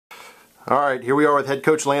All right, here we are with head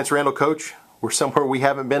coach Lance Randall. Coach, we're somewhere we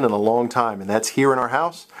haven't been in a long time, and that's here in our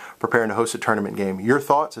house, preparing to host a tournament game. Your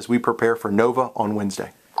thoughts as we prepare for Nova on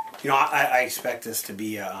Wednesday? You know, I expect this to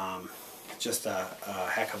be just a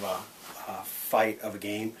heck of a fight of a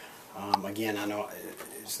game. Again, I know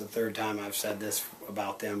it's the third time I've said this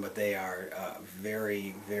about them, but they are a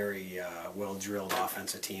very, very well-drilled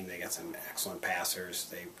offensive team. They got some excellent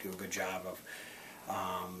passers. They do a good job of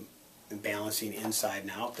balancing inside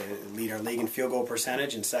and out. They lead our league in field goal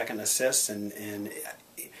percentage and second assists, and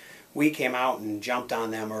we came out and jumped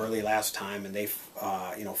on them early last time, and they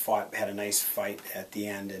had a nice fight at the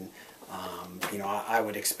end, and I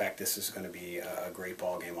would expect this is going to be a great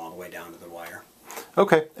ball game all the way down to the wire.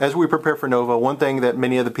 Okay, as we prepare for Nova, one thing that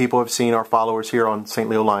many of the people have seen, our followers here on St.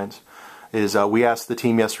 Leo Lions, is we asked the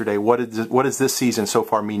team yesterday, what does this season so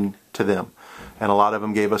far mean to them? And a lot of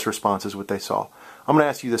them gave us responses what they saw. I'm going to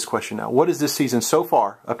ask you this question now. What does this season so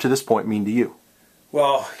far, up to this point, mean to you?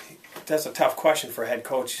 Well, that's a tough question for a head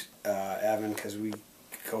coach, Evan, because we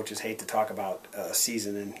coaches hate to talk about a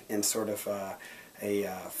season in sort of a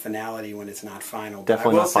finality when it's not final. But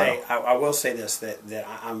Definitely not final. I will say this, that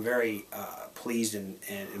I'm very pleased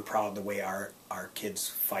and proud of the way our kids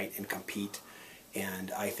fight and compete,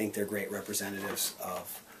 and I think they're great representatives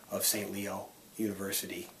of St. Leo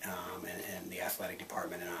University and the athletic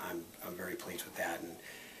department, and I'm very pleased with that. And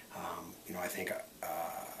I think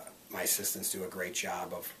my assistants do a great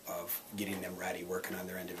job of getting them ready, working on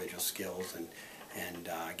their individual skills, and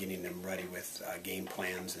getting them ready with game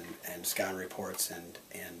plans and scouting reports,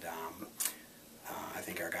 and I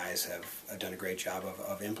think our guys have done a great job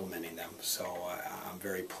of implementing them. So I'm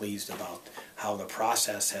very pleased about how the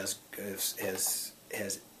process has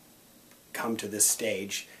come to this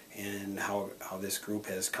stage, and how this group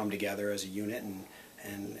has come together as a unit,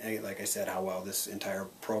 and like I said, how well this entire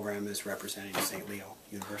program is representing St. Leo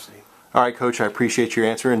University. All right, Coach, I appreciate your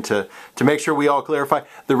answer. And to make sure we all clarify,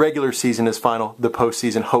 the regular season is final. The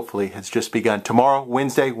postseason, hopefully, has just begun tomorrow,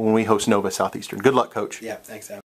 Wednesday, when we host Nova Southeastern. Good luck, Coach. Yeah, thanks, Adam.